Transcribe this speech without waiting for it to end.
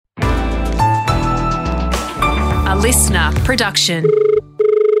listener production.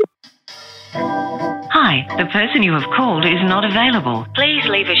 Hi, the person you have called is not available. Please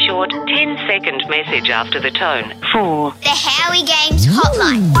leave a short 10-second message after the tone for The Howie Games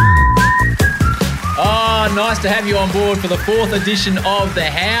Hotline. Oh, nice to have you on board for the 4th edition of the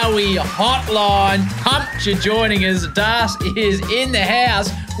Howie Hotline. Pumped you're joining us. Das is in the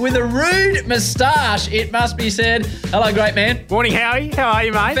house with a rude moustache, it must be said. Hello, great man. Morning, Howie. How are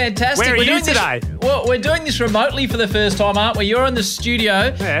you, mate? Fantastic. Where are you today? We're doing this remotely for the first time, aren't we? You're in the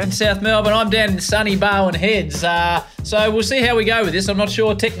studio in South Melbourne. I'm down in sunny Barwon Heads. So we'll see how we go with this. I'm not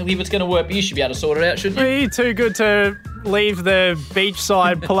sure technically if it's going to work, but you should be able to sort it out, shouldn't you? Are you too good to leave the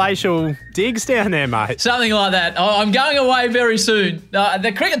beachside palatial digs down there, mate? Something like that. I'm going away very soon.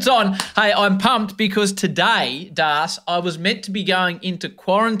 The cricket's on. Hey, I'm pumped because today, Das, I was meant to be going into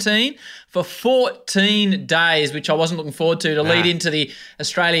quarantine for 14 days, which I wasn't looking forward to lead into the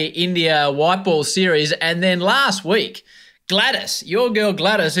Australia-India white ball series. And then last week, Gladys, your girl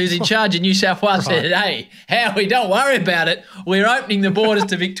Gladys, who's in charge of New South Wales, said, hey, Howie, don't worry about it. We're opening the borders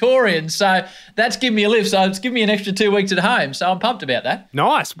to Victorians. So that's given me a lift. So it's given me an extra 2 weeks at home. So I'm pumped about that.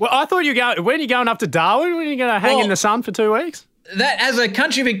 Nice. Well, I thought you were going, when are you going up to Darwin? When are you going to hang in the sun for 2 weeks? That, as a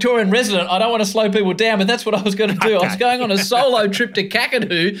country Victorian resident, I don't want to slow people down, but that's what I was going to do. Okay. I was going on a solo trip to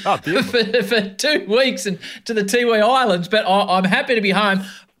Kakadu for 2 weeks and to the Tiwi Islands, but I'm happy to be home.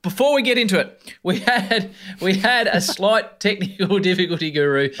 Before we get into it, we had a slight technical difficulty,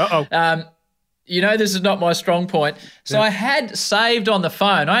 Guru. This is not my strong point. So I had saved on the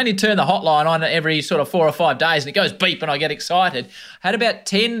phone. I only turn the hotline on every sort of 4 or 5 days, and it goes beep, and I get excited. I had about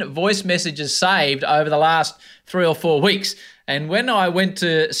 10 voice messages saved over the last 3 or 4 weeks. And when I went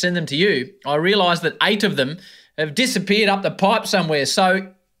to send them to you, I realised that 8 of them have disappeared up the pipe somewhere.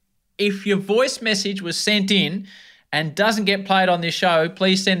 So if your voice message was sent in and doesn't get played on this show,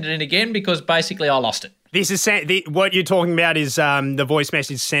 please send it in again because basically I lost it. This is what you're talking about is the voice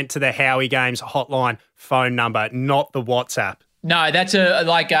message sent to the Howie Games hotline phone number, not the WhatsApp. No, that's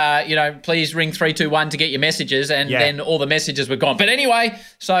please ring 321 to get your messages, and then all the messages were gone. But anyway,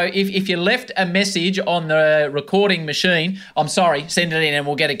 so if you left a message on the recording machine, I'm sorry, send it in and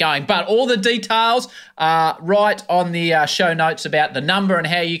we'll get it going. But all the details are right on the show notes about the number and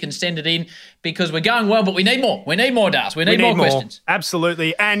how you can send it in because we're going well, but we need more. We need more, Das. We need more questions.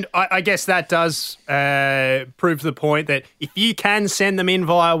 Absolutely. And I guess that does prove the point that if you can send them in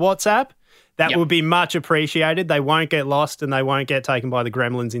via WhatsApp, that would be much appreciated. They won't get lost and they won't get taken by the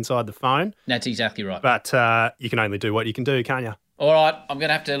gremlins inside the phone. That's exactly right. But you can only do what you can do, can't you? All right, I'm going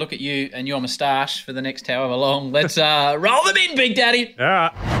to have to look at you and your moustache for the next however long. Let's roll them in, Big Daddy. All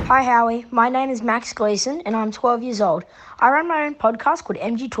right. Hi, Howie. My name is Max Gleason and I'm 12 years old. I run my own podcast called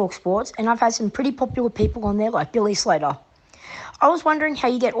MG Talk Sports and I've had some pretty popular people on there like Billy Slater. I was wondering how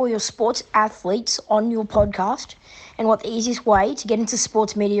you get all your sports athletes on your podcast and what the easiest way to get into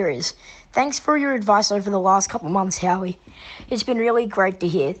sports media is. Thanks for your advice over the last couple of months, Howie. It's been really great to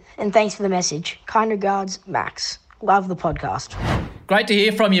hear, and thanks for the message. Kind regards, Max. Love the podcast. Great to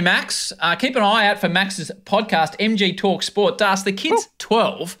hear from you, Max. Keep an eye out for Max's podcast, MG Talk Sport. Das, the kid's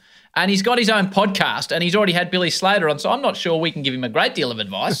 12, and he's got his own podcast, and he's already had Billy Slater on, so I'm not sure we can give him a great deal of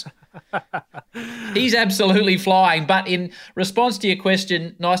advice. He's absolutely flying. But in response to your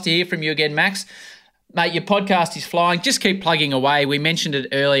question, nice to hear from you again, Max. Mate, your podcast is flying. Just keep plugging away. We mentioned it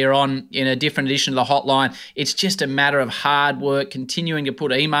earlier on in a different edition of the hotline. It's just a matter of hard work, continuing to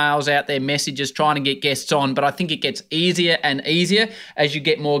put emails out there, messages, trying to get guests on. But I think it gets easier and easier as you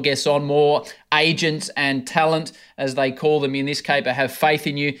get more guests on, more agents and talent, as they call them in this case, have faith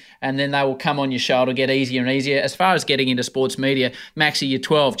in you, and then they will come on your show. It'll get easier and easier. As far as getting into sports media, Maxie, you're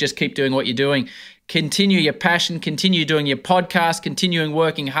 12. Just keep doing what you're doing. Continue your passion, continue doing your podcast, continuing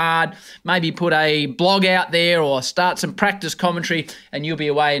working hard, maybe put a blog out there or start some practice commentary and you'll be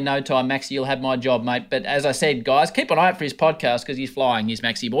away in no time, Maxie. You'll have my job, mate. But as I said, guys, keep an eye out for his podcast because he's flying. He's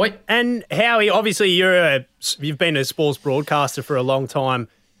Maxie boy. And Howie, obviously you've been a sports broadcaster for a long time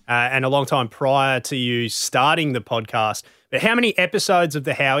and a long time prior to you starting the podcast. But how many episodes of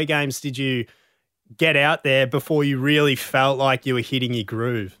the Howie Games did you get out there before you really felt like you were hitting your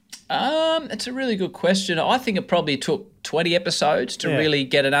groove? It's a really good question. I think it probably took 20 episodes to really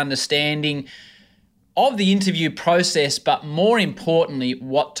get an understanding of the interview process, but more importantly,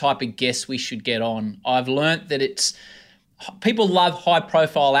 what type of guests we should get on. I've learnt that people love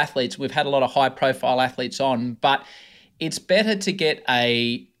high-profile athletes. We've had a lot of high-profile athletes on, but it's better to get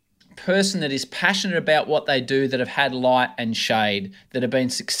a person that is passionate about what they do, that have had light and shade, that have been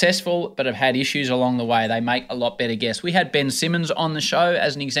successful but have had issues along the way. They make a lot better guests. We had Ben Simmons on the show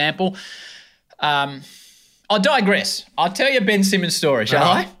as an example. I'll digress. I'll tell you Ben Simmons' story, shall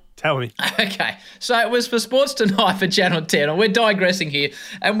I? Tell me. Okay, so it was for Sports Tonight for Channel 10, and we're digressing here,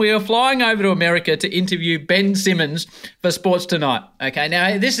 and we were flying over to America to interview Ben Simmons for Sports Tonight. Okay,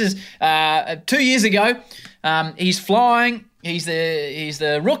 now this is 2 years ago. He's flying. He's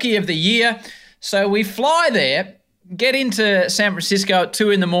the Rookie of the Year. So we fly there, get into San Francisco at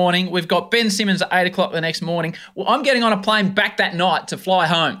 2 a.m. We've got Ben Simmons at 8 o'clock the next morning. Well, I'm getting on a plane back that night to fly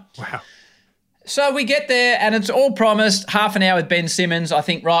home. Wow. So we get there, and it's all promised, half an hour with Ben Simmons. I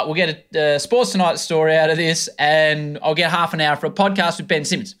think, right, we'll get a Sports Tonight story out of this, and I'll get half an hour for a podcast with Ben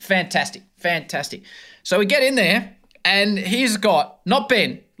Simmons. Fantastic, fantastic. So we get in there, and he's got, not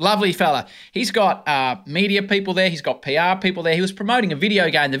Ben, lovely fella, he's got media people there, he's got PR people there. He was promoting a video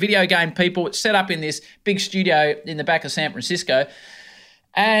game. The video game people, it's set up in this big studio in the back of San Francisco.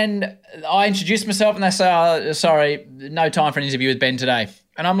 And I introduced myself, and they say, oh, sorry, no time for an interview with Ben today.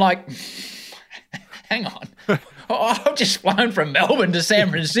 And I'm like... Hang on. I've just flown from Melbourne to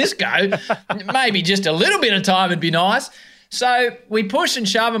San Francisco. Maybe just a little bit of time would be nice. So we push and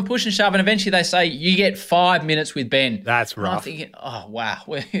shove, and eventually they say, you get 5 minutes with Ben. That's rough. I'm thinking, oh, wow.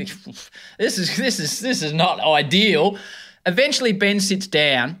 This is not ideal. Eventually Ben sits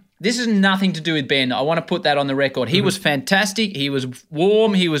down. This is nothing to do with Ben. I want to put that on the record. He was fantastic. He was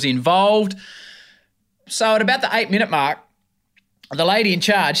warm. He was involved. So at about the 8-minute mark, the lady in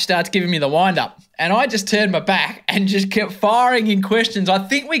charge starts giving me the wind-up, and I just turned my back and just kept firing in questions. I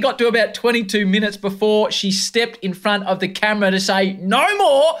think we got to about 22 minutes before she stepped in front of the camera to say, no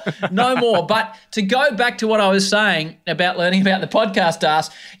more. But to go back to what I was saying about learning about the podcast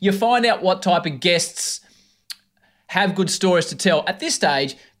ask, you find out what type of guests have good stories to tell. At this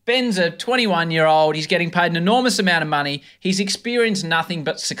stage, Ben's a 21-year-old. He's getting paid an enormous amount of money. He's experienced nothing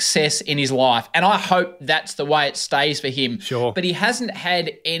but success in his life, and I hope that's the way it stays for him. Sure. But he hasn't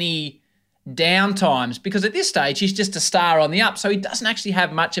had any down times because at this stage he's just a star on the up, so he doesn't actually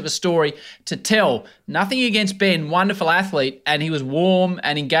have much of a story to tell. Nothing against Ben, wonderful athlete, and he was warm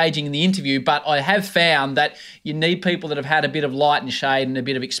and engaging in the interview, but I have found that you need people that have had a bit of light and shade and a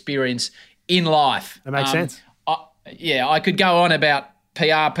bit of experience in life. That makes sense. I could go on about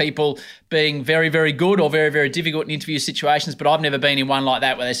PR people being very, very good or very, very difficult in interview situations, but I've never been in one like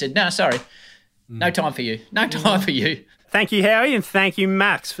that where they said, no, sorry, no time for you. No time for you. Thank you, Howie, and thank you,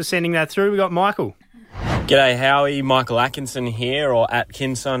 Max, for sending that through. We got Michael. G'day, Howie. Michael Atkinson here, or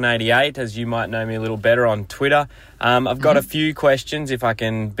Atkinson88, as you might know me a little better on Twitter. I've got a few questions, if I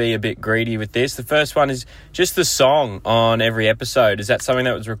can be a bit greedy with this. The first one is just the song on every episode. Is that something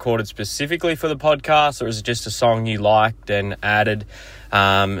that was recorded specifically for the podcast, or is it just a song you liked and added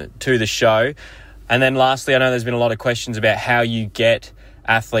to the show? And then lastly, I know there's been a lot of questions about how you get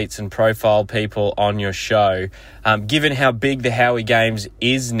athletes and profile people on your show. Given how big the Howie Games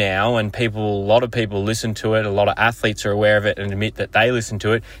is now, and a lot of people listen to it, a lot of athletes are aware of it and admit that they listen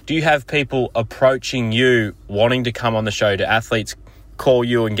to it, do you have people approaching you wanting to come on the show? Do athletes call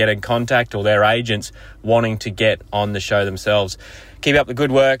you and get in contact, or their agents wanting to get on the show themselves? Keep up the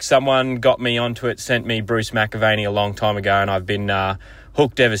good work. Someone got me onto it, sent me Bruce McAvaney a long time ago, and I've been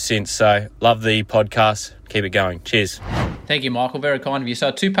hooked ever since. So love the podcast. Keep it going. Cheers. Thank you, Michael. Very kind of you. So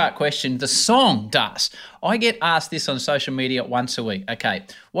a two-part question. The song, Das. I get asked this on social media once a week. Okay,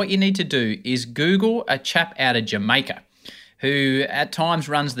 what you need to do is Google a chap out of Jamaica who at times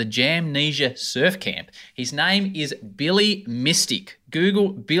runs the Jamnesia Surf Camp. His name is Billy Mystic. Google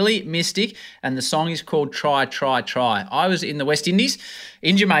Billy Mystic, and the song is called Try, Try, Try. I was in the West Indies,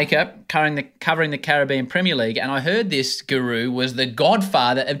 in Jamaica, covering the Caribbean Premier League, and I heard this guru was the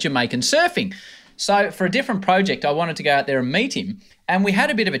godfather of Jamaican surfing. So for a different project, I wanted to go out there and meet him. And we had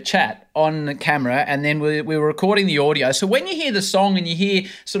a bit of a chat on the camera, and then we were recording the audio. So when you hear the song and you hear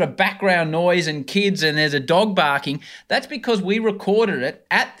sort of background noise and kids and there's a dog barking, that's because we recorded it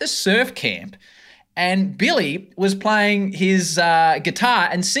at the surf camp. And Billy was playing his guitar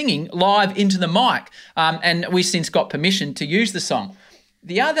and singing live into the mic. And we since got permission to use the song.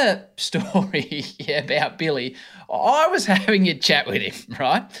 The other story about Billy, I was having a chat with him,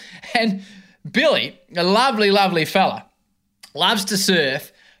 right? And Billy, a lovely, lovely fella, loves to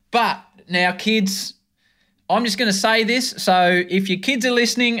surf. But now, kids, I'm just going to say this. So if your kids are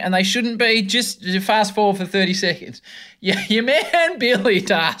listening, and they shouldn't be, just fast forward for 30 seconds. Your man Billy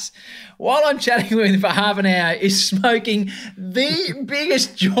does while I'm chatting with him for half an hour, is smoking the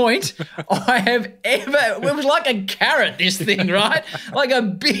biggest joint I have ever. It was like a carrot, this thing, right? Like a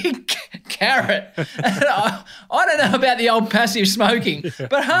big carrot. And I don't know about the old passive smoking,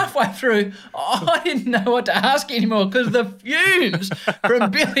 but halfway through, I didn't know what to ask anymore because the fumes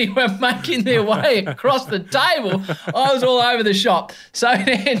from Billy were making their way across the table. I was all over the shop. So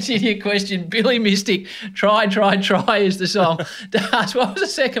to answer your question, Billy Mystic, Try is the song. Das, what was the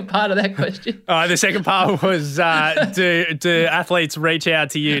second part of that question? The second part was, do athletes reach out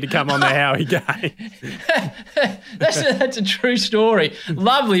to you to come on the Howie game? That's a true story.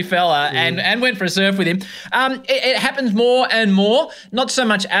 Lovely fella, and went for a surf with him. It happens more and more. Not so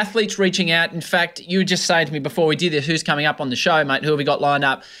much athletes reaching out. In fact, you were just saying to me before we did this, who's coming up on the show, mate? Who have we got lined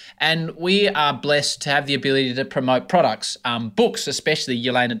up? And we are blessed to have the ability to promote products, books, especially.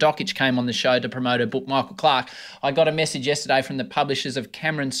 Yelena Dokic came on the show to promote her book, Michael Clark. I got a message yesterday from the publishers of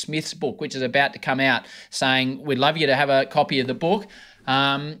Cameron Smith's book, which is about to come out, saying, we'd love you to have a copy of the book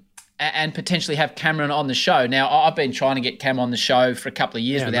and potentially have Cameron on the show. Now, I've been trying to get Cam on the show for a couple of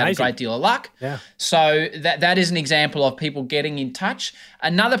years without amazing. A great deal of luck. Yeah. So that is an example of people getting in touch.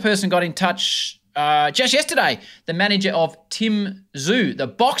 Another person got in touch just yesterday, the manager of Tim Tszyu, the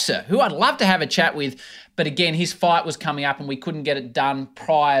boxer, who I'd love to have a chat with, but again, his fight was coming up and we couldn't get it done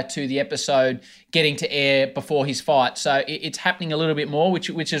prior to the episode getting to air before his fight. So it's happening a little bit more, which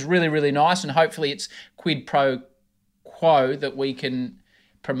is really, really nice, and hopefully it's quid pro quo that we can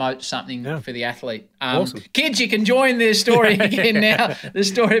promote something for the athlete. Awesome. Kids, you can join the story again now. The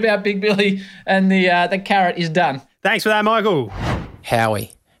story about Big Billy and the carrot is done. Thanks for that, Michael.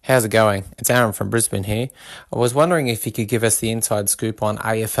 Howie. How's it going? It's Aaron from Brisbane here. I was wondering if you could give us the inside scoop on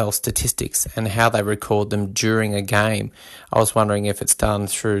AFL statistics and how they record them during a game. I was wondering if it's done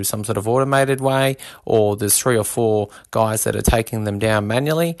through some sort of automated way or there's 3 or 4 guys that are taking them down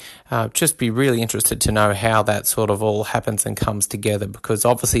manually. Just be really interested to know how that sort of all happens and comes together, because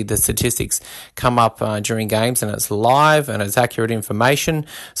obviously the statistics come up during games and it's live and it's accurate information.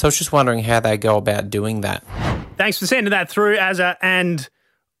 So I was just wondering how they go about doing that. Thanks for sending that through, Azza, and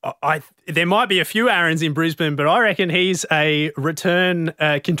there might be a few Aarons in Brisbane, but I reckon he's a return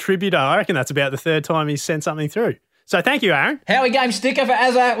contributor. I reckon that's about the 3rd time he's sent something through. So thank you, Aaron. Howie game sticker for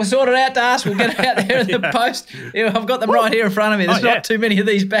Azza. We'll sort it out to us. We'll get it out there in the post. Yeah, I've got them right here in front of me. There's not too many of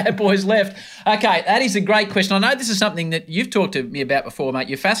these bad boys left. Okay, that is a great question. I know this is something that you've talked to me about before, mate.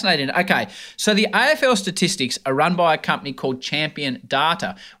 You're fascinated. Okay, so the AFL statistics are run by a company called Champion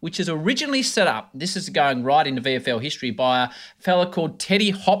Data, which is originally set up, this is going right into VFL history, by a fella called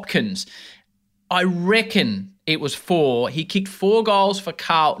Teddy Hopkins. I reckon it was 4. He kicked 4 goals for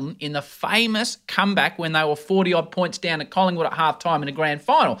Carlton in the famous comeback when they were 40-odd points down to Collingwood at halftime in a grand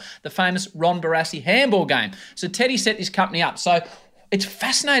final, the famous Ron Barassi handball game. So Teddy set this company up. So it's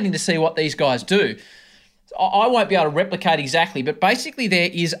fascinating to see what these guys do. I won't be able to replicate exactly, but basically there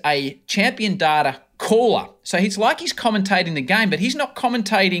is a Champion Data caller. So it's like he's commentating the game, but he's not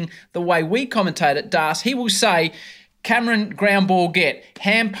commentating the way we commentate it, Das. He will say, Cameron ground ball get,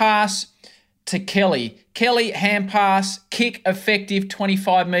 hand pass to Kelly. Kelly, hand pass, kick effective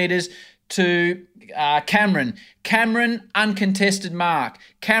 25 metres to Cameron. Cameron, uncontested mark.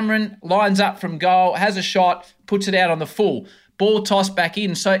 Cameron lines up from goal, has a shot, puts it out on the full. Ball tossed back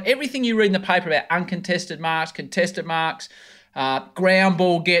in. So everything you read in the paper about uncontested marks, contested marks, ground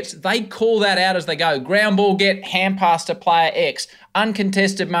ball gets, they call that out as they go. Ground ball get, hand pass to player X.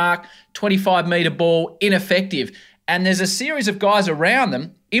 Uncontested mark, 25-metre ball, ineffective. And there's a series of guys around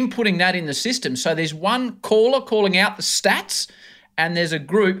them inputting that in the system. So there's one caller calling out the stats, and there's a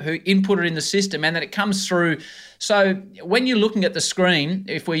group who input it in the system, and then it comes through. So when you're looking at the screen,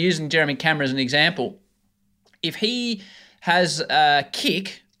 if we're using Jeremy Cameron as an example, if he has a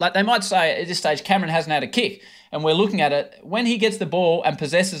kick, like they might say at this stage, Cameron hasn't had a kick, and we're looking at it, when he gets the ball and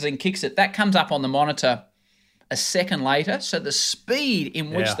possesses and kicks it, that comes up on the monitor a second later. So the speed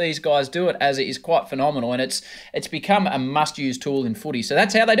in which these guys do it as it is quite phenomenal, and it's become a must-use tool in footy. So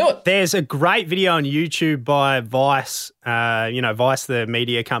that's how they do it. There's a great video on YouTube by Vice, Vice, the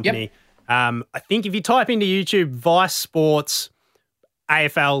media company. Yep. I think if you type into YouTube Vice Sports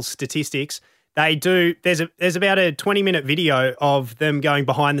AFL statistics, they do. There's about a 20-minute video of them going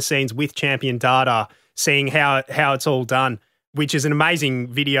behind the scenes with Champion Data, seeing how it's all done, which is an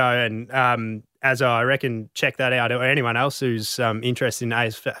amazing video. And as I reckon, check that out, or anyone else who's interested in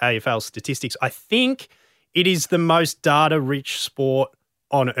AFL statistics. I think it is the most data-rich sport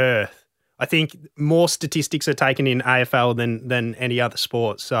on earth. I think more statistics are taken in AFL than any other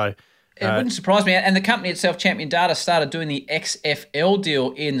sport. So it wouldn't surprise me. And the company itself, Champion Data, started doing the XFL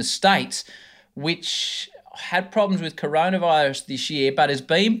deal in the States, which had problems with coronavirus this year, but has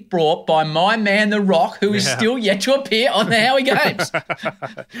been brought by my man, The Rock, who is still yet to appear on the Howie Games.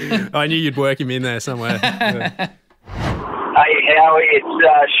 I knew you'd work him in there somewhere. Yeah. Hey, Howie, it's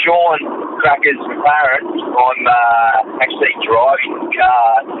Sean Crackers McLaren. I'm actually driving the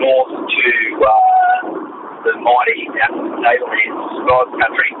car north to the mighty Tablelands, God's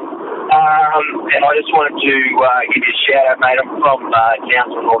country. And I just wanted to give you a shout out, mate. I'm from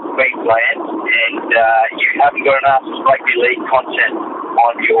Council North Queensland, and you haven't got enough rugby league content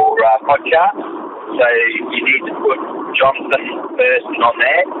on your podcast, so you need to put Jonathan Thurston on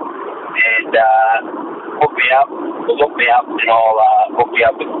there, and look me up, and I'll hook you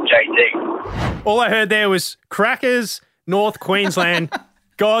up with JT. All I heard there was Crackers, North Queensland,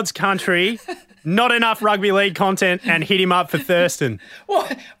 God's country, not enough rugby league content, and hit him up for Thurston. Well,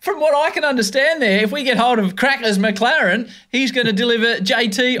 from what I can understand there, if we get hold of Crackers McLaren, he's going to deliver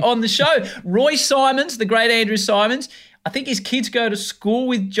JT on the show. Roy Simons, the great Andrew Simons, I think his kids go to school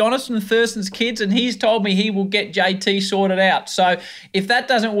with Jonathan Thurston's kids, and he's told me he will get JT sorted out. So if that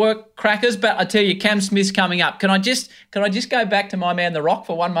doesn't work, Crackers, but I tell you, Cam Smith's coming up. Can I just go back to my man, The Rock,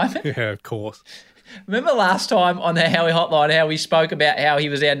 for one moment? Yeah, of course. Remember last time on the Howie Hotline how we spoke about how he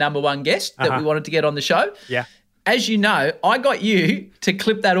was our number one guest that we wanted to get on the show? Yeah. As you know, I got you to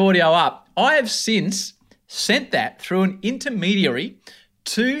clip that audio up. I have since sent that through an intermediary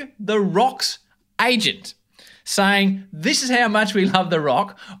to The Rock's agent, saying, this is how much we love The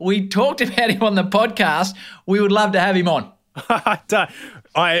Rock. We talked about him on the podcast. We would love to have him on.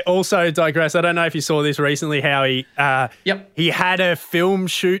 I also digress. I don't know if you saw this recently, Howie. He had a film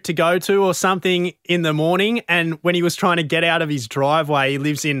shoot to go to or something in the morning, and when he was trying to get out of his driveway, he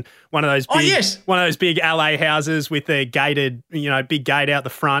lives in one of those big LA houses with the gated, big gate out the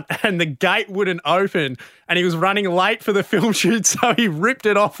front, and the gate wouldn't open, and he was running late for the film shoot, so he ripped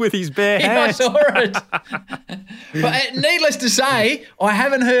it off with his bare hands. I saw it. But needless to say, I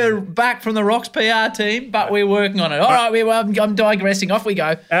haven't heard back from the Rock's PR team, but we're working on it. All right, I'm digressing. Off we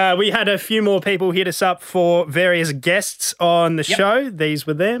go. We had a few more people hit us up for various guests on the show. These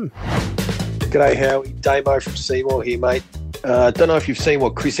were them. G'day, Howie. Damo from Seymour here, mate. Don't know if you've seen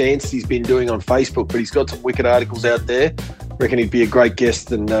what Chris Anstey's been doing on Facebook, but he's got some wicked articles out there. Reckon he'd be a great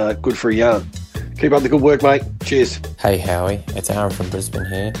guest and good for a yarn. Keep up the good work, mate. Cheers. Hey Howie, it's Aaron from Brisbane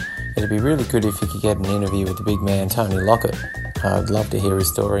here. It'd be really good if you could get an interview with the big man Tony Lockett. I'd love to hear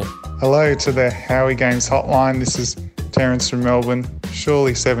his story. Hello to the Howie Games Hotline. This is Terence from Melbourne.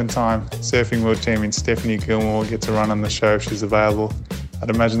 Surely 7-time surfing world champion Stephanie Gilmore gets a run on the show if she's available. I'd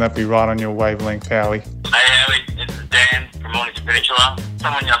imagine that'd be right on your wavelength, Howie. Hey Howie, this is Dan from Mornington Peninsula.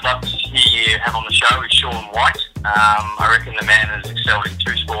 Someone I'd love to hear you have on the show is Sean White. I reckon the man has excelled in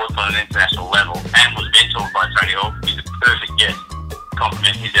 2 sports on an international level and was mentored by Tony Hawk. He's a perfect guest to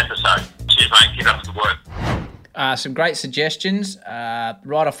compliment his episode. Cheers, mate. Keep up the good work. Some great suggestions.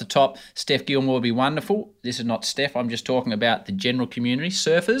 Right off the top, Steph Gilmore would be wonderful. This is not Steph. I'm just talking about the general community.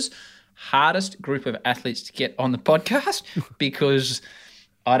 Surfers, hardest group of athletes to get on the podcast because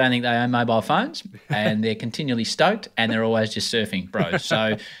I don't think they own mobile phones and they're continually stoked and they're always just surfing, bro.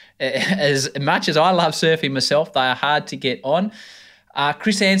 So as much as I love surfing myself, they are hard to get on.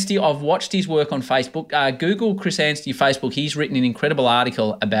 Chris Anstey, I've watched his work on Facebook. Google Chris Anstey Facebook. He's written an incredible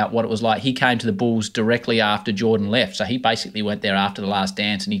article about what it was like. He came to the Bulls directly after Jordan left. So he basically went there after the last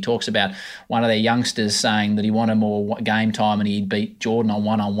dance, and he talks about one of their youngsters saying that he wanted more game time and he'd beat Jordan on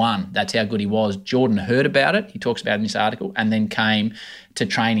one-on-one. That's how good he was. Jordan heard about it. He talks about it in this article and then came to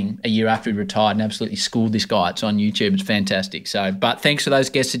training a year after he retired and absolutely schooled this guy. It's on YouTube. It's fantastic. So, but thanks for those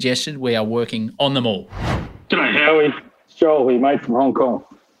guest suggestions. We are working on them all. G'day, Howie. Joel here, mate, from Hong Kong.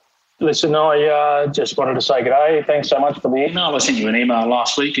 Listen, I just wanted to say good day. Thanks so much for the email. I sent you an email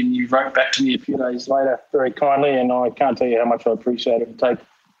last week and you wrote back to me a few days later very kindly, and I can't tell you how much I appreciate it. Take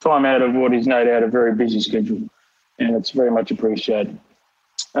time out of what is no doubt a very busy schedule, and it's very much appreciated.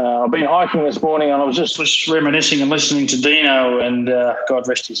 I've been hiking this morning and I was just reminiscing and listening to Dino, and God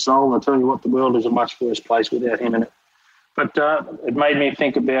rest his soul. I tell you what, the world is a much worse place without him in it. But it made me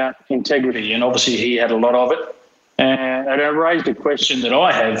think about integrity, and obviously he had a lot of it. And it raised a question that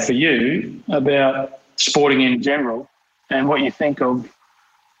I have for you about sporting in general and what you think of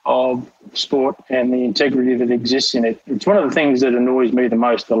sport and the integrity that exists in it. It's one of the things that annoys me the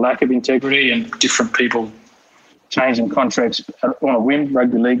most, the lack of integrity and different people changing contracts on a whim.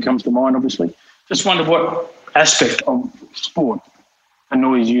 Rugby league comes to mind, obviously. Just wondered what aspect of sport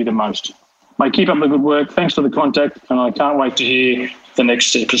annoys you the most. Mate, keep up the good work. Thanks for the contact, and I can't wait to hear the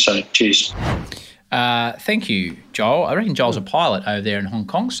next episode. Cheers. Thank you, Joel. I reckon Joel's a pilot over there in Hong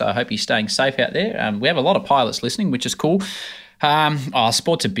Kong, so I hope he's staying safe out there. We have a lot of pilots listening, which is cool.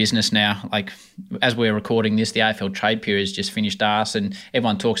 Sport's a business now. Like, as we're recording this, the AFL trade period has just finished us, and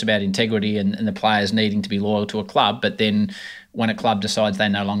everyone talks about integrity and the players needing to be loyal to a club. But then when a club decides they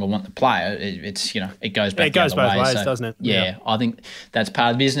no longer want the player, it goes back. It goes the other both way. ways, doesn't it? Yeah, I think that's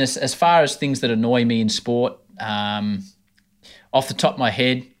part of the business. As far as things that annoy me in sport, off the top of my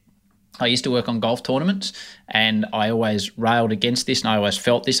head, I used to work on golf tournaments, and I always railed against this, and I always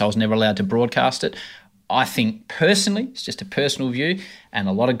felt this. I was never allowed to broadcast it. I think personally, it's just a personal view, and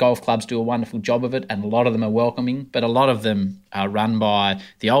a lot of golf clubs do a wonderful job of it, and a lot of them are welcoming, but a lot of them are run by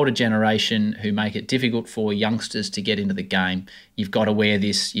the older generation who make it difficult for youngsters to get into the game. You've got to wear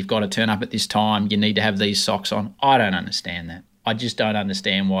this, you've got to turn up at this time, you need to have these socks on. I don't understand that. I just don't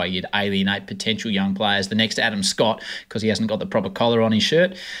understand why you'd alienate potential young players. The next Adam Scott, because he hasn't got the proper collar on his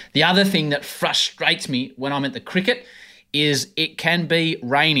shirt. The other thing that frustrates me when I'm at the cricket is it can be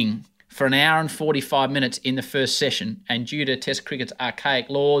raining for an hour and 45 minutes in the first session, and due to Test cricket's archaic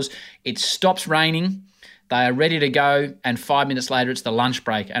laws, it stops raining, they are ready to go, and 5 minutes later it's the lunch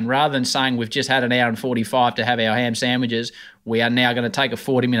break. And rather than saying we've just had an hour and 45 to have our ham sandwiches, we are now going to take a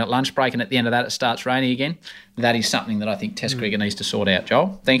 40-minute lunch break, and at the end of that it starts raining again. That is something that I think Test cricket needs to sort out,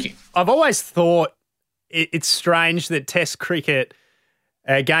 Joel. Thank you. I've always thought it's strange that Test cricket,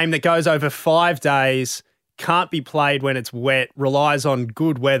 a game that goes over 5 days, can't be played when it's wet, relies on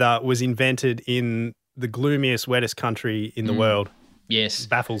good weather, was invented in the gloomiest, wettest country in the world. Yes. It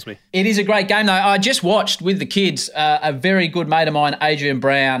baffles me. It is a great game, though. I just watched with the kids a very good mate of mine, Adrian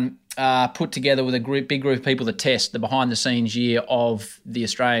Brown, put together with a big group of people the test, the behind-the-scenes year of the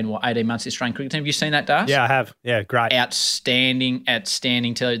Australian, 18 months, the Australian cricket team. Have you seen that, Das? Yeah, I have. Yeah, great. Outstanding.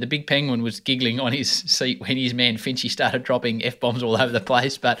 Tell you, the big penguin was giggling on his seat when his man Finchy started dropping F-bombs all over the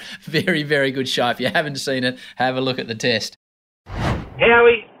place, but very, very good show. If you haven't seen it, have a look at the test.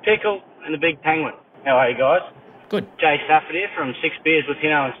 Howie, Pickle, and the big penguin. How are you guys? Good. Jay Stafford here from 6 Beers with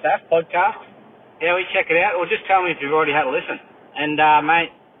Hino and Staff podcast. Howie, check it out, or just tell me if you've already had a listen. And,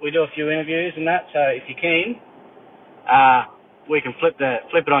 mate, we do a few interviews and that, so if you're keen, we can flip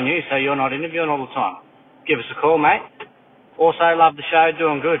it on you so you're not interviewing all the time. Give us a call, mate. Also, love the show,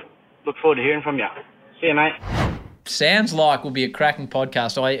 doing good. Look forward to hearing from you. See you, mate. Sounds like will be a cracking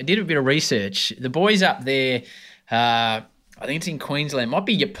podcast. I did a bit of research. The boys up there, I think it's in Queensland, might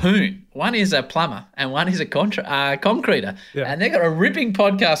be Yapoon. One is a plumber and one is a concreter. Yeah. And they've got a ripping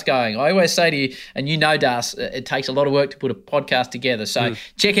podcast going. I always say to you, and you know, Das, it takes a lot of work to put a podcast together. So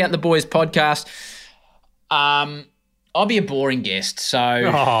check out the boys' podcast. I'll be a boring guest.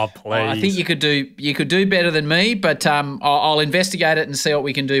 So please. I think you could do better than me, but I'll investigate it and see what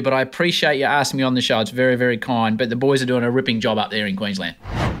we can do. But I appreciate you asking me on the show. It's very, very kind. But the boys are doing a ripping job up there in Queensland.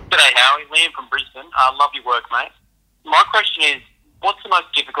 G'day, Howie. Liam from Brisbane. Love your work, mate. My question is, what's the most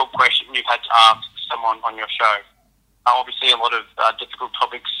difficult question you've had to ask someone on your show? Obviously, a lot of difficult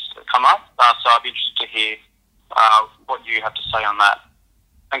topics come up, so I'd be interested to hear what you have to say on that.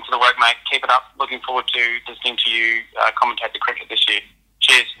 Thanks for the work, mate. Keep it up. Looking forward to listening to you commentate the cricket this year.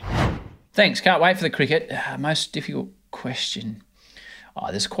 Cheers. Thanks. Can't wait for the cricket. Most difficult question.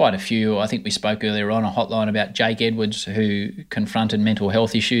 There's quite a few. I think we spoke earlier on a hotline about Jake Edwards, who confronted mental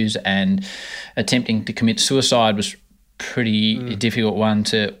health issues and attempting to commit suicide was pretty difficult one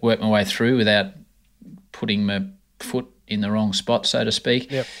to work my way through without putting my foot in the wrong spot, so to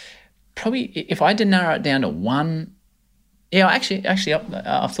speak. Yep. Probably if I had to narrow it down to one, actually,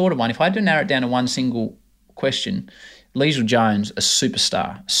 I've thought of one. If I had to narrow it down to one single question, Liesl Jones, a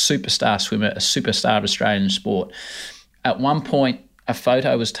superstar swimmer, a superstar of Australian sport. At one point, a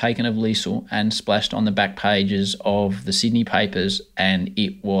photo was taken of Liesl and splashed on the back pages of the Sydney papers, and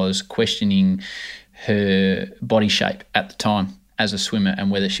it was questioning her body shape at the time as a swimmer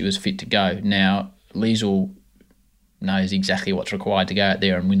and whether she was fit to go. Now, Liesl knows exactly what's required to go out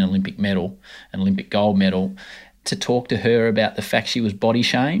there and win an Olympic gold medal. To talk to her about the fact she was body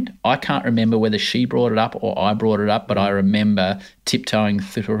shamed, I can't remember whether she brought it up or I brought it up, but I remember tiptoeing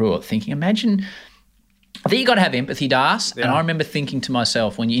through it, thinking, imagine... I think you've got to have empathy, Das. Yeah. And I remember thinking to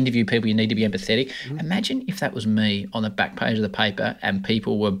myself, when you interview people, you need to be empathetic. Imagine if that was me on the back page of the paper and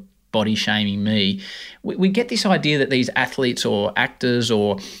people were body shaming me. We get this idea that these athletes or actors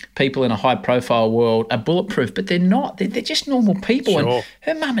or people in a high profile world are bulletproof, but they're not. They're just normal people. Sure. And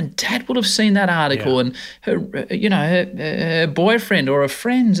her mum and dad would have seen that article, and her boyfriend or her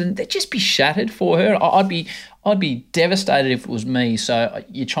friends, and they'd just be shattered for her. I'd be devastated if it was me. So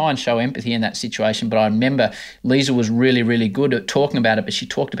you try and show empathy in that situation. But I remember Liesl was really, really good at talking about it, but she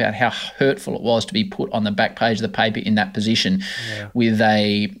talked about how hurtful it was to be put on the back page of the paper in that position with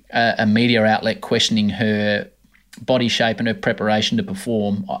a media outlet questioning her body shape and her preparation to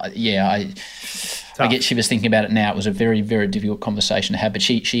perform, I get shivers thinking about it now. It was a very, very difficult conversation to have, but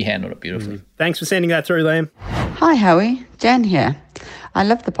she handled it beautifully. Thanks for sending that through, Liam. Hi, Howie. Jan here. I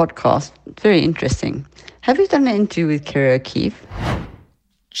love the podcast. Very interesting. Have you done an interview with Kerry O'Keefe?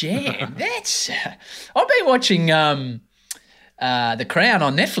 Jan, that's... I've been watching The Crown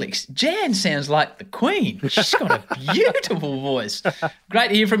on Netflix. Jan sounds like the Queen. She's got a beautiful voice. Great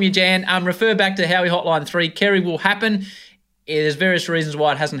to hear from you, Jan. Refer back to Howie Hotline 3. Kerry will happen. There's various reasons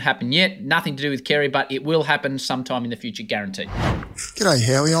why it hasn't happened yet. Nothing to do with Kerry, but it will happen sometime in the future, guaranteed. G'day,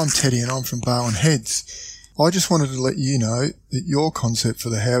 Howie. I'm Teddy and I'm from Barwon Heads. I just wanted to let you know that your concept for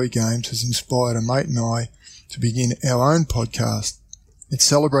the Howie Games has inspired a mate and I to begin our own podcast. It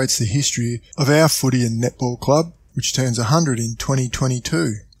celebrates the history of our footy and netball club, which turns 100 in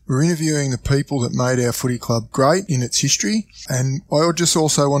 2022. We're interviewing the people that made our footy club great in its history, and I just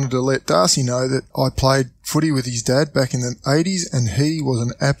also wanted to let Darcy know that I played footy with his dad back in the 80s and he was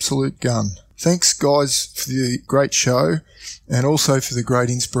an absolute gun. Thanks, guys, for the great show and also for the great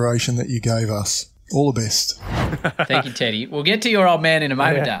inspiration that you gave us. All the best. Thank you, Teddy. We'll get to your old man in a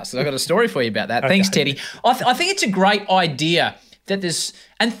moment, Darcy. I've got a story for you about that. Okay. Thanks, Teddy. I think it's a great idea that there's,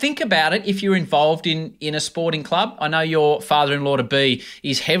 and think about it if you're involved in a sporting club. I know your father-in-law to be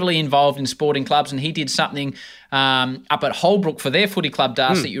is heavily involved in sporting clubs, and he did something up at Holbrook for their footy club,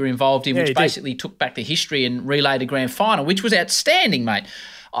 Darcy, that you were involved in, which basically took back the history and relayed a grand final, which was outstanding, mate.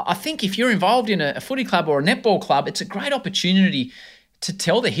 I think if you're involved in a footy club or a netball club, it's a great opportunity to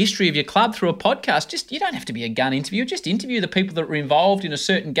tell the history of your club through a podcast. You don't have to be a gun interview. Just interview the people that were involved in a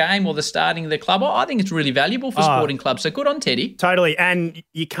certain game or the starting of the club. I think it's really valuable for sporting clubs. So good on Teddy. Totally. And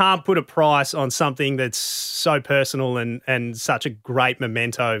you can't put a price on something that's so personal and such a great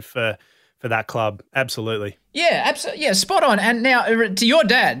memento for that club. Absolutely. Yeah, absolutely. Yeah, spot on. And now to your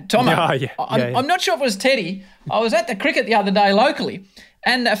dad, Tomo. I'm not sure if it was Teddy. I was at the cricket the other day locally,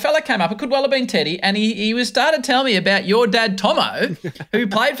 and a fella came up, it could well have been Teddy, and he was started telling me about your dad, Tomo, who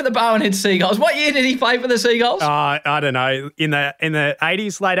played for the Barwon Heads Seagulls. What year did he play for the Seagulls? I don't know. In the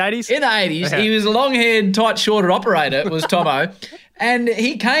 80s, late 80s? In the 80s. He was a long-haired, tight-shorted operator, was Tomo. And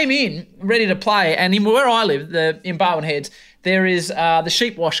he came in ready to play, and where I live, in Barwon Heads, there is the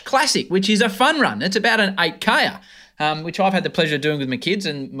Sheepwash Classic, which is a fun run. It's about an 8K'er. Which I've had the pleasure of doing with my kids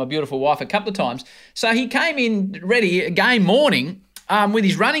and my beautiful wife a couple of times. So he came in ready, game morning, with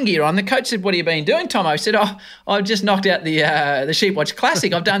his running gear on. The coach said, "What have you been doing, Tomo?" He said, I've just knocked out the Sheepwatch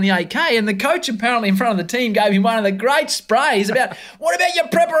Classic. I've done the 8K. And the coach apparently in front of the team gave him one of the great sprays about, what about your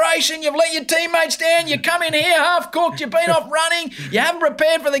preparation? You've let your teammates down. You come in here half-cooked. You've been off running. You haven't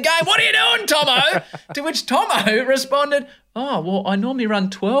prepared for the game. What are you doing, Tomo? To which Tomo responded, "Oh, well, I normally run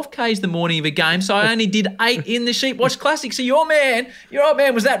 12 Ks the morning of a game, so I only did 8 in the Sheepwatch Classic. So your old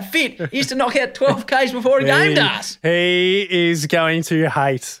man was that fit. He used to knock out 12 Ks before a game, does." He is going to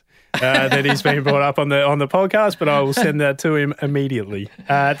hate that he's been brought up on the podcast, but I will send that to him immediately.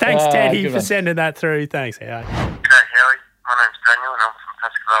 Thanks, Teddy, for sending that through. Thanks, Howie. G'day, Howie. My name's Daniel and I'm from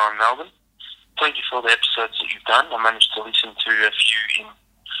Pascoe in Melbourne. Thank you for all the episodes that you've done. I managed to listen to a few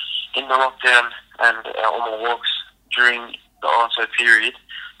in the lockdown and on my walks during the ISO period.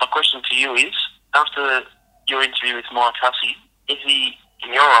 My question to you is, after your interview with Mike Hussey, is he,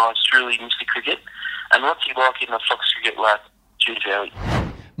 in your eyes, truly Mr. Cricket? And what's he like in the Fox Cricket lab? Cheers, Howie.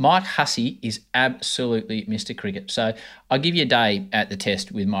 Mike Hussey is absolutely Mr. Cricket. So I'll give you a day at the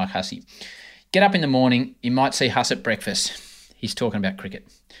test with Mike Hussey. Get up in the morning, you might see Huss at breakfast. He's talking about cricket.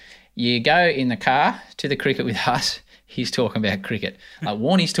 You go in the car to the cricket with Huss, he's talking about cricket.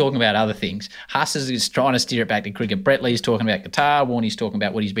 Warnie's talking about other things. Huss is trying to steer it back to cricket. Brett Lee's talking about guitar. Warnie's talking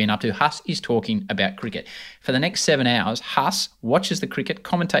about what he's been up to. Huss is talking about cricket. For the next 7 hours, Huss watches the cricket,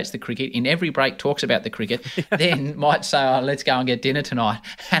 commentates the cricket, in every break talks about the cricket, then might say, let's go and get dinner tonight.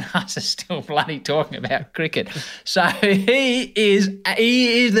 And Huss is still bloody talking about cricket. So he is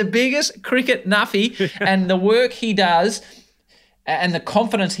the biggest cricket nuffy, and the work he does and the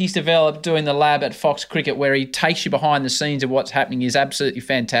confidence he's developed doing the lab at Fox Cricket, where he takes you behind the scenes of what's happening, is absolutely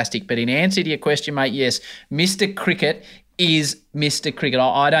fantastic. But in answer to your question, mate, yes, Mr. Cricket is Mr. Cricket.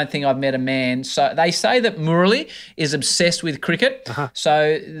 I don't think I've met a man. So they say that Murali is obsessed with cricket.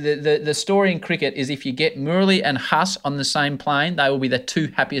 So the story in cricket is if you get Murali and Huss on the same plane, they will be the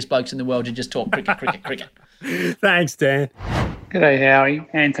two happiest blokes in the world to just talk cricket. Thanks, Dan. G'day, Howie.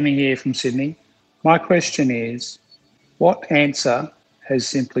 Anthony here from Sydney. My question is, what answer has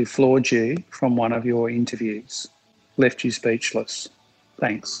simply floored you from one of your interviews? Left you speechless?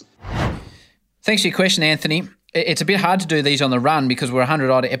 Thanks. Thanks for your question, Anthony. It's a bit hard to do these on the run because we're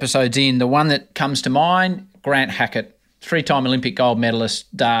 100-odd episodes in. The one that comes to mind, Grant Hackett. three-time Olympic gold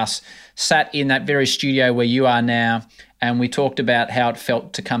medalist, Das, sat in that very studio where you are now, and we talked about how it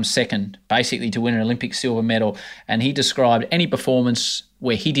felt to come second, basically to win an Olympic silver medal. And he described any performance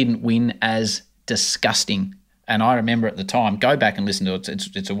where he didn't win as disgusting. And I remember at the time, go back and listen to it.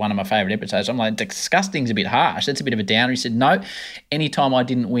 It's one of my favourite episodes. I'm like, disgusting's a bit harsh. That's a bit of a downer. He said, no, anytime I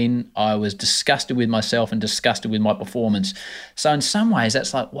didn't win, I was disgusted with myself and disgusted with my performance. So in some ways,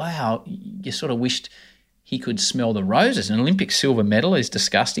 that's like, wow, you sort of wished he could smell the roses. An Olympic silver medal is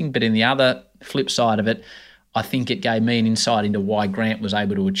disgusting, but in the other flip side of it, I think it gave me an insight into why Grant was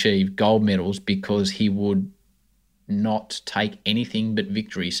able to achieve gold medals, because he would not take anything but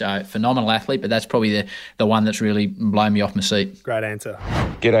victory. So phenomenal athlete, but that's probably the one that's really blown me off my seat. Great answer.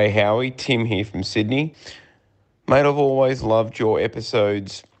 G'day Howie, Tim here from Sydney. Mate, I've always loved your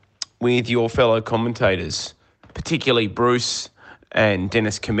episodes with your fellow commentators, particularly Bruce and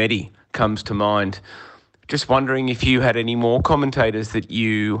Dennis Cometti comes to mind. Just wondering if you had any more commentators that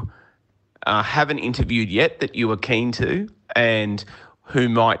you haven't interviewed yet that you were keen to, and who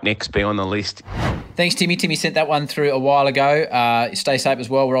might next be on the list. Thanks, Timmy. Timmy sent that one through a while ago. Stay safe as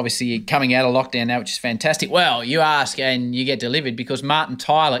well. We're obviously coming out of lockdown now, which is fantastic. Well, you ask and you get delivered, because Martin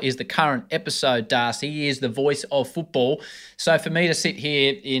Tyler is the current episode, Das. He is the voice of football. So for me to sit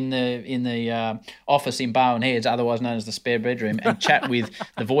here in the office in Barwon Heads, otherwise known as the spare bedroom, and chat with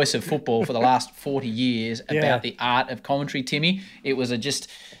the voice of football for the last 40 years about the art of commentary, Timmy, it was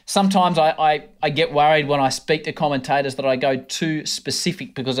sometimes I get worried when I speak to commentators that I go too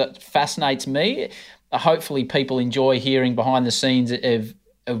specific, because it fascinates me. Hopefully people enjoy hearing behind the scenes of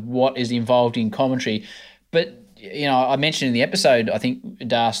what is involved in commentary. But, you know, I mentioned in the episode, I think,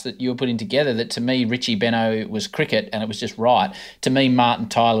 Das, that you were putting together that to me, Richie Benno was cricket and it was just right. To me, Martin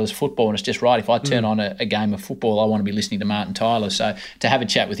Tyler was football and it's just right. If I turn on a game of football, I want to be listening to Martin Tyler. So to have a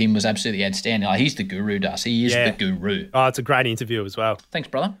chat with him was absolutely outstanding. Like, he's the guru, Das. He is the guru. Oh, it's a great interview as well. Thanks,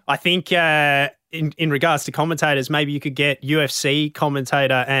 brother. I think in regards to commentators, maybe you could get UFC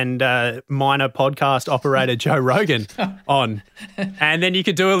commentator and minor podcast operator Joe Rogan on. And then you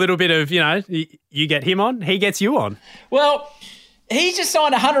could do a little bit of, you get him on, he gets you on. Well, he's just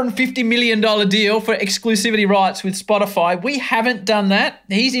signed a $150 million deal for exclusivity rights with Spotify. We haven't done that.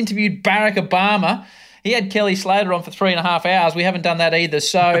 He's interviewed Barack Obama. He had Kelly Slater on for 3.5 hours. We haven't done that either.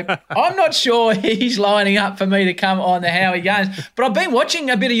 So I'm not sure he's lining up for me to come on the Howie Games. But I've been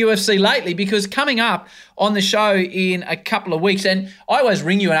watching a bit of UFC lately, because coming up on the show in a couple of weeks, and I always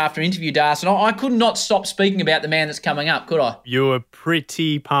ring you after interview, Das, and I could not stop speaking about the man that's coming up, could I? You were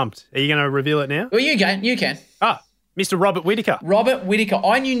pretty pumped. Are you going to reveal it now? Well, you can. Mr. Robert Whittaker. Robert Whittaker.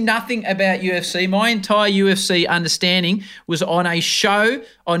 I knew nothing about UFC. My entire UFC understanding was on a show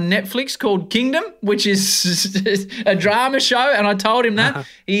on Netflix called Kingdom, which is a drama show, and I told him that.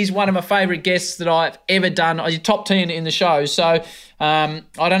 He's one of my favourite guests that I've ever done. He's top 10 in the show. So I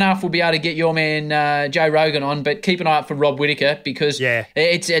don't know if we'll be able to get your man Joe Rogan on, but keep an eye out for Rob Whittaker, because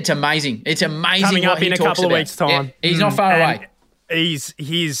it's amazing. It's amazing. Coming up what he in a talks couple of about. weeks' time. Yeah, he's not far away.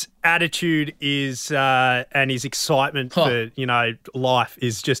 His attitude is and his excitement for life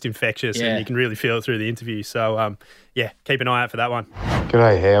is just infectious, and you can really feel it through the interview. So keep an eye out for that one.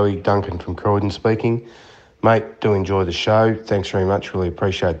 G'day Howie, Duncan from Croydon speaking. Mate, do enjoy the show. Thanks very much, really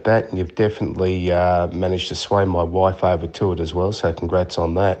appreciate that. And you've definitely managed to sway my wife over to it as well, so congrats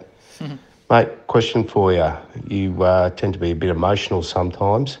on that. Mate, question for you. You tend to be a bit emotional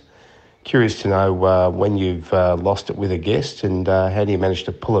sometimes. Curious to know when you've lost it with a guest, and how do you manage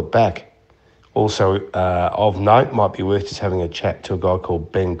to pull it back? Also, of note, might be worth just having a chat to a guy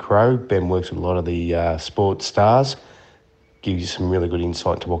called Ben Crow. Ben works with a lot of the sports stars. Gives you some really good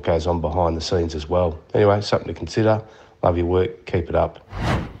insight into what goes on behind the scenes as well. Anyway, something to consider. Love your work. Keep it up.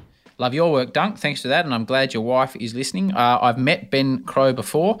 Love your work, Dunk. Thanks for that, and I'm glad your wife is listening. I've met Ben Crow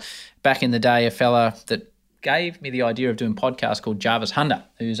before. Back in the day, a fella that gave me the idea of doing a podcast called Jarvis Hunter,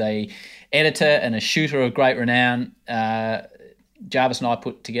 who's a editor and a shooter of great renown. Jarvis and I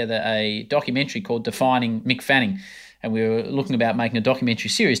put together a documentary called Defining Mick Fanning, and we were looking about making a documentary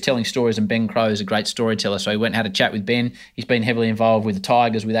series telling stories, and Ben Crow is a great storyteller. So we went and had a chat with Ben. He's been heavily involved with the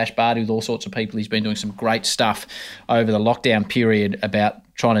Tigers, with Ash Barty, with all sorts of people. He's been doing some great stuff over the lockdown period about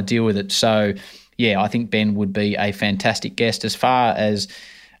trying to deal with it. So, I think Ben would be a fantastic guest. As far as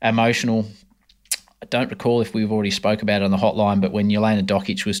emotional, I don't recall if we've already spoke about it on the hotline, but when Jelena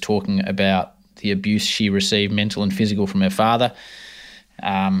Dokic was talking about the abuse she received, mental and physical, from her father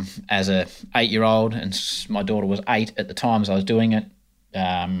as a 8-year-old, and my daughter was 8 at the time as I was doing it,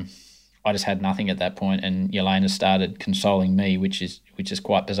 I just had nothing at that point, and Jelena started consoling me, which is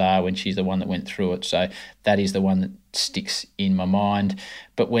quite bizarre when she's the one that went through it. So that is the one that sticks in my mind.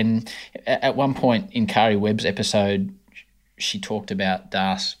 But when at one point in Kari Webb's episode, she talked about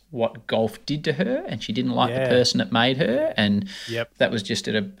Das, what golf did to her, and she didn't like the person that made her. And that was just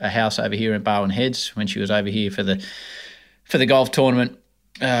at a house over here in Barwon Heads when she was over here for the golf tournament,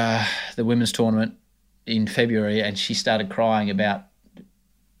 the women's tournament in February, and she started crying about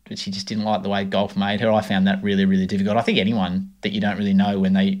that she just didn't like the way golf made her. I found that really, really difficult. I think anyone that you don't really know,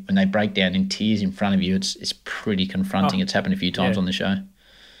 when they break down in tears in front of you, it's pretty confronting. It's happened a few times on the show.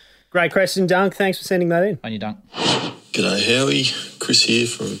 Great question, Dunk. Thanks for sending that in. On you, Dunk. G'day, Howie. Chris here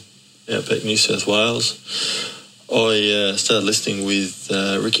from Outback, New South Wales. I started listening with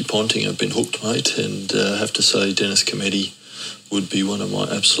Ricky Ponting. I've been hooked, mate, and I have to say Dennis Cometti would be one of my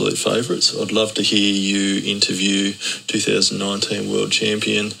absolute favourites. I'd love to hear you interview 2019 World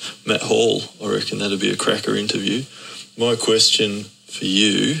Champion Matt Hall. I reckon that'd be a cracker interview. My question for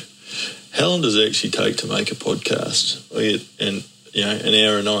you, how long does it actually take to make a podcast? I get an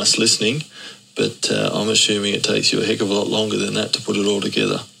hour of nice listening, but I'm assuming it takes you a heck of a lot longer than that to put it all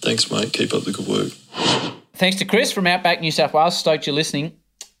together. Thanks, mate. Keep up the good work. Thanks to Chris from Outback, New South Wales. Stoked you're listening.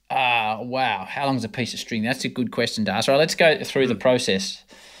 Wow. How long is a piece of string? That's a good question to ask. All right, let's go through the process.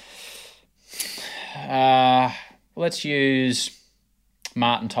 Let's use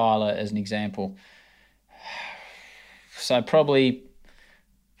Martin Tyler as an example. So probably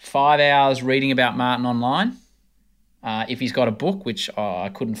 5 hours reading about Martin online. If he's got a book, which I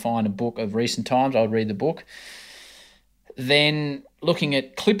couldn't find a book of recent times, I would read the book. Then looking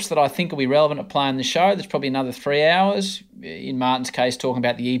at clips that I think will be relevant to playing the show, there's probably another 3 hours. In Martin's case, talking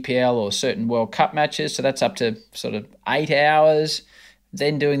about the EPL or certain World Cup matches, so that's up to sort of 8 hours.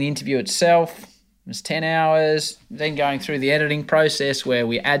 Then doing the interview itself, it's 10 hours. Then going through the editing process where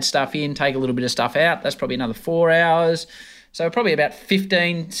we add stuff in, take a little bit of stuff out, that's probably another 4 hours. So probably about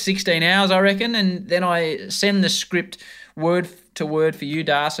 15, 16 hours, I reckon. And then I send the script word to word for you,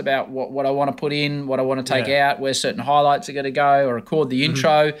 Das, about what I want to put in, what I want to take out, where certain highlights are going to go, or record the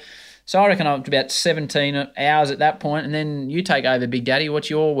intro. So I reckon I'm up to about 17 hours at that point, and then you take over, Big Daddy. What's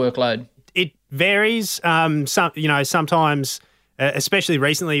your workload? It varies. Sometimes, especially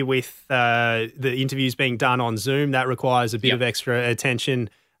recently with the interviews being done on Zoom, that requires a bit of extra attention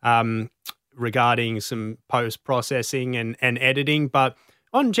regarding some post-processing and editing. But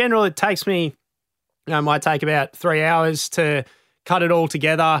on general, it takes me, might take about 3 hours to cut it all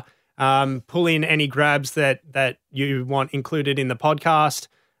together, pull in any grabs that you want included in the podcast,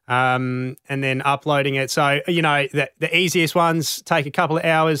 and then uploading it. So, the easiest ones take a couple of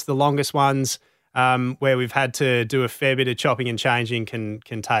hours. The longest ones, where we've had to do a fair bit of chopping and changing, can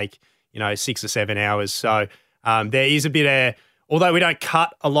take, 6 or 7 hours. So there is a bit of, although we don't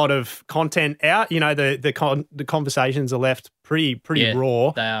cut a lot of content out, the conversations are left pretty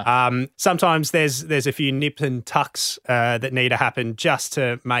raw. They are. Sometimes there's a few nips and tucks that need to happen just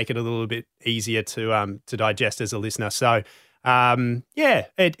to make it a little bit easier to digest as a listener. So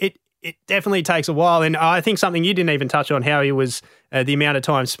it definitely takes a while. And I think something you didn't even touch on, Howie, was the amount of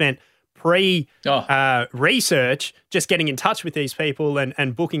time spent research, just getting in touch with these people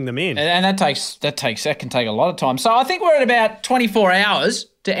and booking them in. And that can take a lot of time. So I think we're at about 24 hours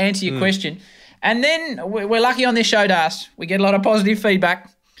to answer your question. And then we're lucky on this show, Das. We get a lot of positive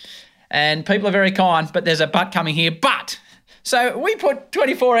feedback and people are very kind, but there's a but coming here. But, so we put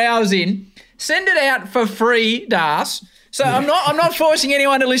 24 hours in, send it out for free, Das. So I'm not forcing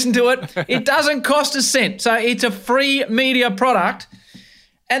anyone to listen to it. It doesn't cost a cent. So it's a free media product.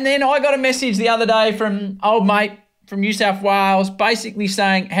 And then I got a message the other day from old mate from New South Wales basically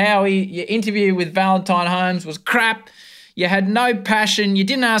saying, Howie, your interview with Valentine Holmes was crap. You had no passion. You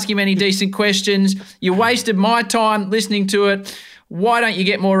didn't ask him any decent questions. You wasted my time listening to it. Why don't you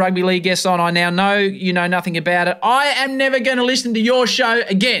get more rugby league guests on? I now know you know nothing about it. I am never going to listen to your show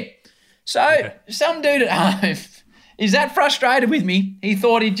again. So some dude at home is that frustrated with me. He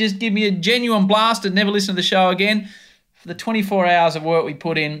thought he'd just give me a genuine blast and never listen to the show again. For the 24 hours of work we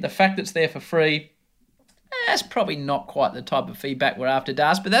put in, the fact that it's there for free, that's probably not quite the type of feedback we're after,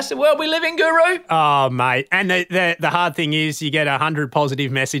 Das, but that's the world we live in, Guru. Oh, mate. And the hard thing is you get 100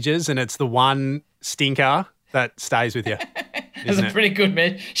 positive messages and it's the one stinker that stays with you. That's a pretty good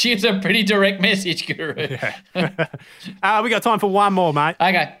message. She's a pretty direct message, Guru. Yeah. We got time for one more, mate.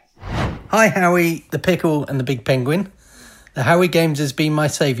 Okay. Hi, Howie, the Pickle and the Big Penguin. The Howie Games has been my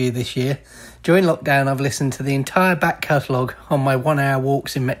saviour this year. During lockdown, I've listened to the entire back catalogue on my 1 hour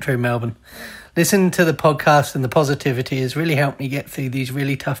walks in Metro Melbourne. Listening to the podcast and the positivity has really helped me get through these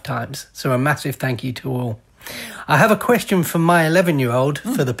really tough times. So a massive thank you to all. I have a question for my 11-year-old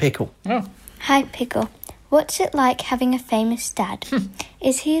for the Pickle. Oh. Hi, Pickle. What's it like having a famous dad?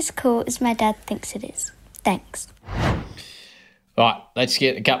 Is he as cool as my dad thinks it is? Thanks. Right, let's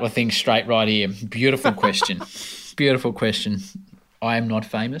get a couple of things straight right here. Beautiful question. Beautiful question. I am not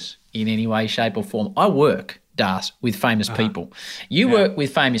famous in any way, shape or form. I work, Das, with famous people. You work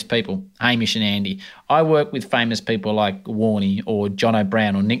with famous people, Hamish and Andy. I work with famous people like Warney or John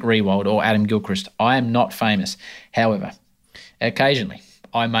O'Brien or Nick Rewald or Adam Gilchrist. I am not famous. However, occasionally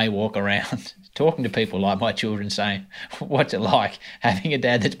I may walk around talking to people like my children saying, what's it like having a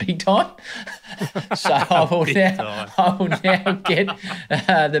dad that's big time? So I will now get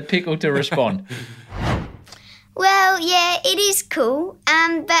the pickle to respond. Well, yeah, it is cool,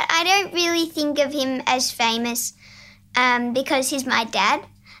 but I don't really think of him as famous because he's my dad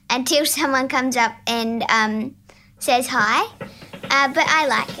until someone comes up and says hi, but I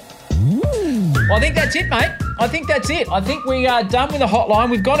like it. Well, I think that's it, mate. I think that's it. I think we are done with the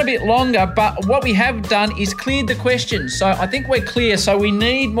hotline. We've gone a bit longer, but what we have done is cleared the questions. So I think we're clear. So we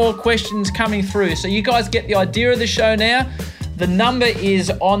need more questions coming through. So you guys get the idea of the show now. The number is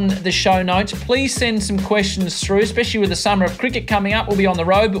on the show notes. Please send some questions through, especially with the summer of cricket coming up. We'll be on the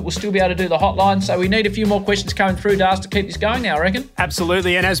road, but we'll still be able to do the hotline. So we need a few more questions coming through, Dars, to keep this going now, I reckon.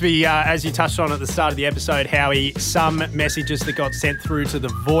 Absolutely. And as you touched on at the start of the episode, Howie, some messages that got sent through to the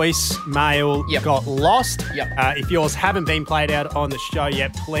voicemail got lost. If yours haven't been played out on the show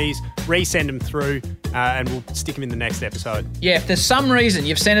yet, please resend them through and we'll stick them in the next episode. Yeah, if there's some reason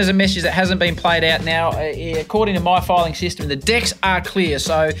you've sent us a message that hasn't been played out now, according to my filing system, the decks are clear,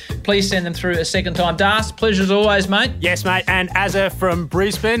 so please send them through a second time. Das, pleasure as always, mate. Yes, mate. And Azza from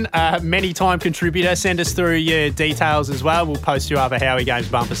Brisbane, many-time contributor, send us through your details as well. We'll post you up a Howie Games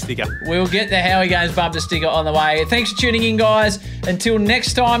bumper sticker. We'll get the Howie Games bumper sticker on the way. Thanks for tuning in, guys. Until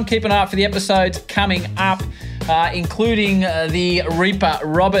next time, keep an eye out for the episodes coming up, including the Reaper,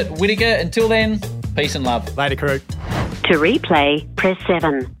 Robert Whittaker. Until then, peace and love. Later, crew. To replay, press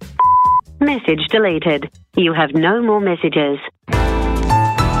 7. Message deleted. You have no more messages.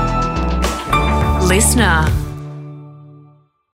 Listener.